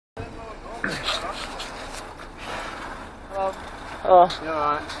Hello. Oh. You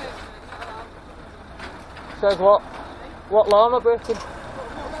alright? Says what? What law am I breaking?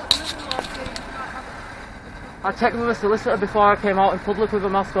 I checked with a solicitor before I came out in public with a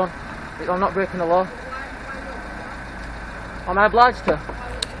mask on. I'm not breaking the law. Am I obliged to?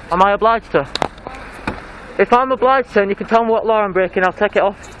 Am I obliged to? If I'm obliged to and you can tell me what law I'm breaking, I'll take it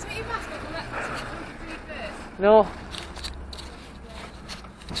off. Just take your mask off and let me first. No.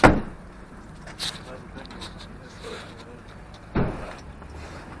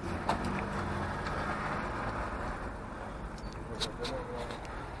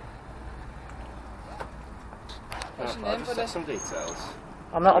 What's your I'll name, just buddy? set some details.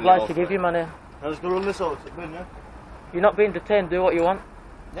 I'm not obliged to give you money. I was going to run this over to bin, yeah? You're not being detained, do what you want.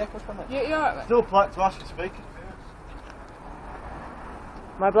 Yeah, of course, man. You're alright, mate? Still polite to ask you to speak.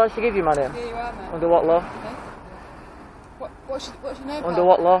 Am I obliged to give you money? Yeah, you are, mate. Under what law? Okay. What's your name, Under pal?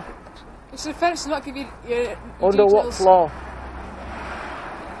 what law? It's an offence to not give you your Under what details. law?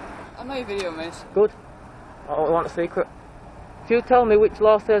 I know your video, mate. Good. I don't want a secret. If you tell me which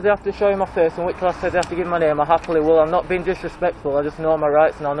law says I have to show you my face and which law says I have to give my name, I happily will. I'm not being disrespectful, I just know my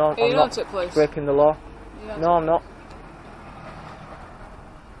rights and I know Are you I'm not not to police? breaking the law. No, I'm not.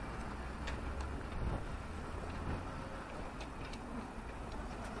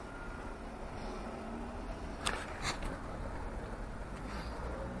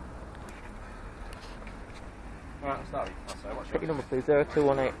 Right, I'll start with you. I'll say, what's Take your your number please,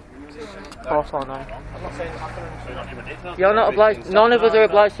 0218 449. I'm not saying I can... You're not obliged, none of us are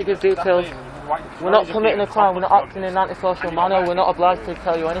obliged to give details. We're not committing a crime, we're not acting in an antisocial manner, we're not obliged to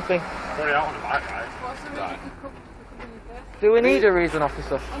tell you anything. What's the reason for covering your face? Do we need a reason,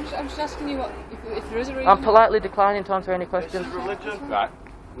 officer? I'm just asking you what, if there is a reason. I'm politely declining to answer any questions. Religion. Right.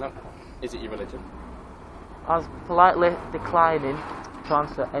 No. Is it your religion? I'm politely declining to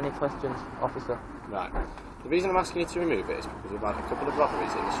answer any questions, officer. Right. The reason I'm asking you to remove it is because we've had a couple of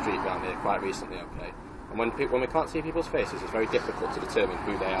robberies in the street around here quite recently, okay? And when we can't see people's faces, it's very difficult to determine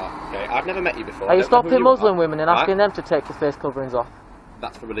who they are, okay? I've never met you before. Are you I don't know who stopping Muslim are, women and right? asking them to take their face coverings off?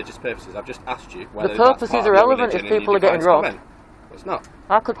 That's for religious purposes. I've just asked you whether The that's purpose part is of your irrelevant if religion and people you are getting decline to robbed. comment. Well, it's not.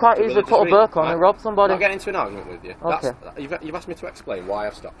 I could quite It's a easily put a religious burqa on reason, and rob somebody. I'm not getting into an argument with you. Okay. You've asked me to explain why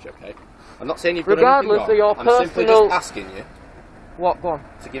I've stopped you, okay? I'm not saying you've done anything Regardless wrong. of your I'm simply personal- just asking you What, go on.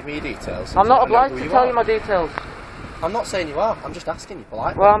 to give me your details. I'm so not I know obliged who to tell are. you my details. I'm not saying you are. I'm just asking you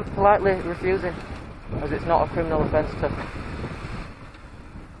politely. Well, I'm politely refusing, as it's not a criminal offence to...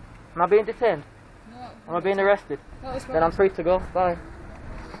 Am I being detained? No. Am I being arrested? No, it's Then I'm free to go. Bye.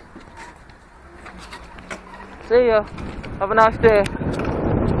 See ya. Have a nice day.